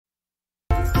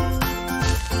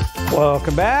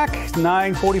Welcome back.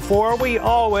 9:44. We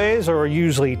always or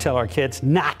usually tell our kids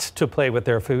not to play with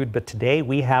their food, but today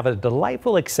we have a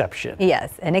delightful exception.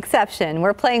 Yes, an exception.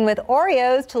 We're playing with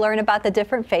Oreos to learn about the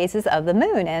different phases of the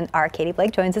moon. And our Katie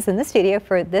Blake joins us in the studio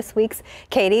for this week's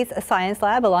Katie's Science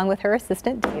Lab, along with her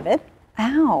assistant, David.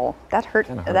 Ow, that hurt.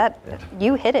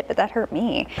 You hit it, but that hurt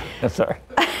me. That's all right.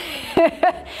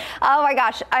 Oh my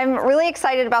gosh, I'm really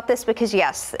excited about this because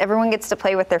yes, everyone gets to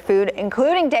play with their food,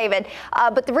 including David.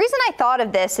 But the reason I thought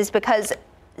of this is because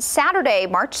Saturday,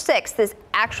 March 6th, is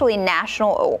actually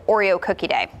National Oreo Cookie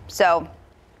Day. So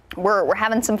we're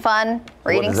having some fun.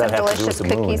 We're eating some delicious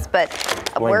cookies, but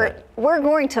we're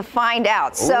going to find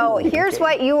out. So here's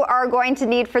what you are going to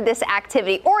need for this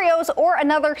activity: Oreos or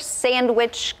another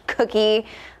sandwich cookie.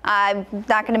 I'm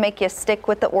not going to make you stick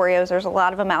with the Oreos. There's a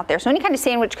lot of them out there. So any kind of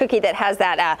sandwich cookie that has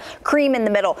that cream in the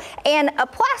middle, and a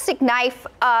plastic knife.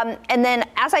 And then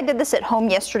as I did this at home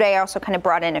yesterday, I also kind of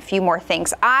brought in a few more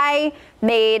things. I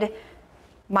made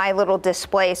my little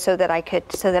display so that I could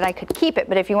keep it.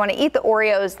 But if you want to eat the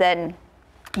Oreos, then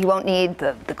you won't need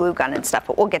the glue gun and stuff.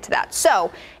 But we'll get to that.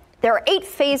 So there are 8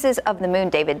 phases of the moon.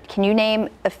 David, can you name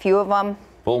a few of them?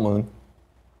 Full moon,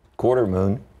 quarter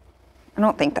moon. I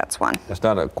don't think that's one. That's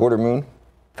not a quarter moon?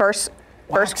 First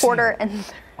quarter and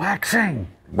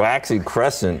Waxing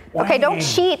crescent. Okay, don't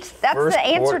cheat. That's the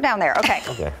answer down there. Okay.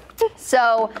 Okay.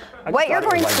 So what you're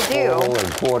going to do? Full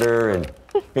and quarter and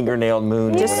fingernail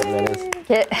moon. Just whatever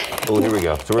that is. Oh, here we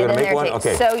go. So we're going to make one?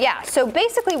 Okay. So yeah, so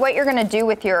basically what you're going to do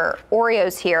with your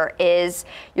Oreos here is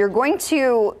you're going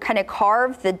to kind of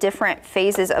carve the different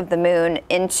phases of the moon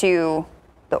into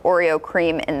the Oreo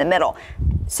cream in the middle.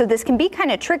 So this can be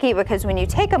kind of tricky because when you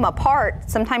take them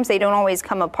apart, sometimes they don't always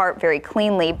come apart very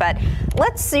cleanly, but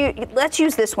let's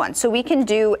use this one. So we can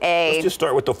do Let's just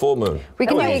start with the full moon. We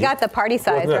can you got the party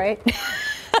size, right?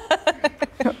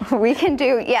 We can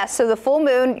do, so the full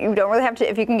moon, you don't really have to,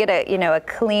 if you can get a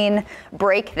clean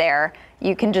break there,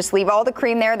 you can just leave all the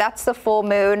cream there. That's the full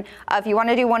moon. If you want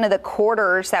to do one of the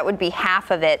quarters, that would be half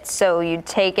of it. So you'd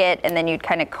take it and then you'd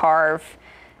kind of carve.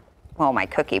 Well, my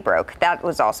cookie broke. That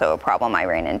was also a problem I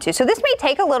ran into. So this may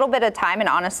take a little bit of time, and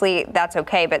honestly, that's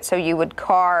okay. But so you would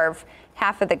carve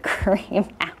half of the cream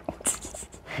out.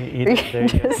 You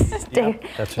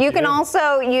can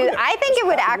also use, I think it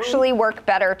would actually work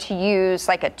better to use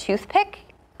like a toothpick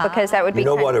because that would be. You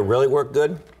know what would really work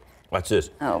good? Watch this.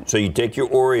 Oh. So you take your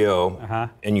Oreo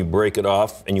and you break it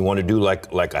off, and you want to do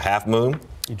like a half moon.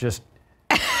 You just.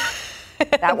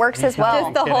 That works as well.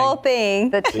 Just the whole thing.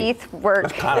 The teeth work.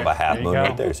 That's kind of a half moon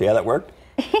right there. See how that worked?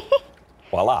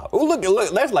 Voila. Oh, look,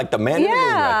 that's like the man in the moon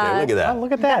right there. Look at that. Oh,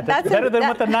 look at that. That's better than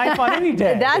with the knife on any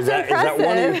day. That's Is that impressive.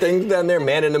 one of your things down there,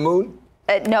 man in the moon?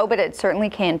 No, but it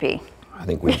certainly can be. I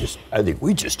think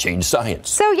we just changed science.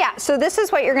 So yeah, so this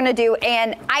is what you're gonna do,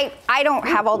 and I don't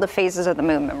have all the phases of the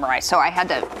moon memorized, so I had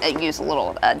to use a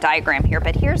little diagram here.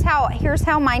 But here's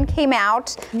how mine came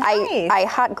out. Nice. I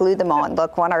hot glued them on.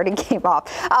 Look, one already came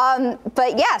off.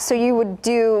 But yeah, so you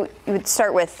would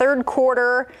start with third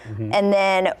quarter, and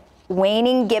then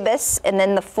waning gibbous, and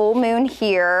then the full moon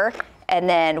here, and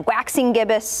then waxing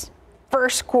gibbous,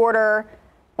 first quarter,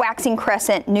 waxing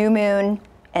crescent, new moon,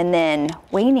 and then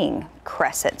waning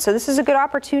crescent. So this is a good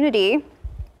opportunity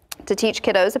to teach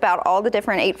kiddos about all the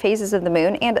different 8 phases of the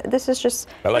moon, and this is just,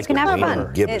 it's gonna have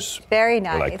fun. It's very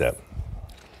nice. I like that.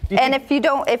 And if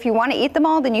you want to eat them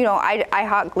all, then I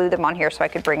hot glue them on here so I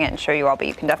could bring it and show you all, but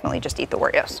you can definitely just eat the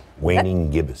Oreos. Waning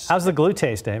gibbous. How's the glue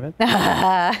taste, David? He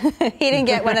didn't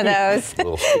get one of those.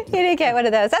 He didn't get one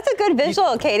of those. That's a good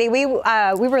visual, Katie. We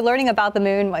were learning about the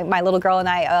moon, my little girl and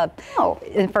I,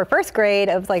 for first grade.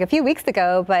 It was like a few weeks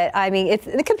ago, but I mean, it's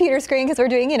the computer screen because we're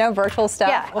doing, virtual stuff.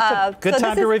 Yeah. Well, good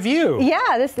time to review.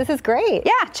 Yeah, this is great.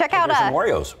 Yeah, check out some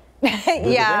Oreos.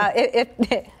 Yeah.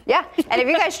 Yeah, and if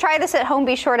you guys try this at home,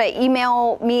 be sure to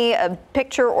email me a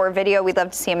picture or video. We'd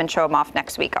love to see them and show them off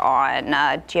next week on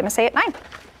GMSA at 9.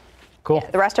 Cool.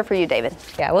 Yeah, the rest are for you, David.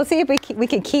 Yeah, we'll see if we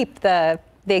can keep the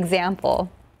example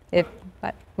if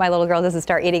my little girl doesn't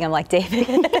start eating them like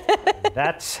David.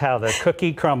 That's how the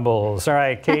cookie crumbles. All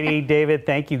right, Katie, David,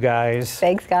 thank you guys.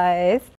 Thanks, guys.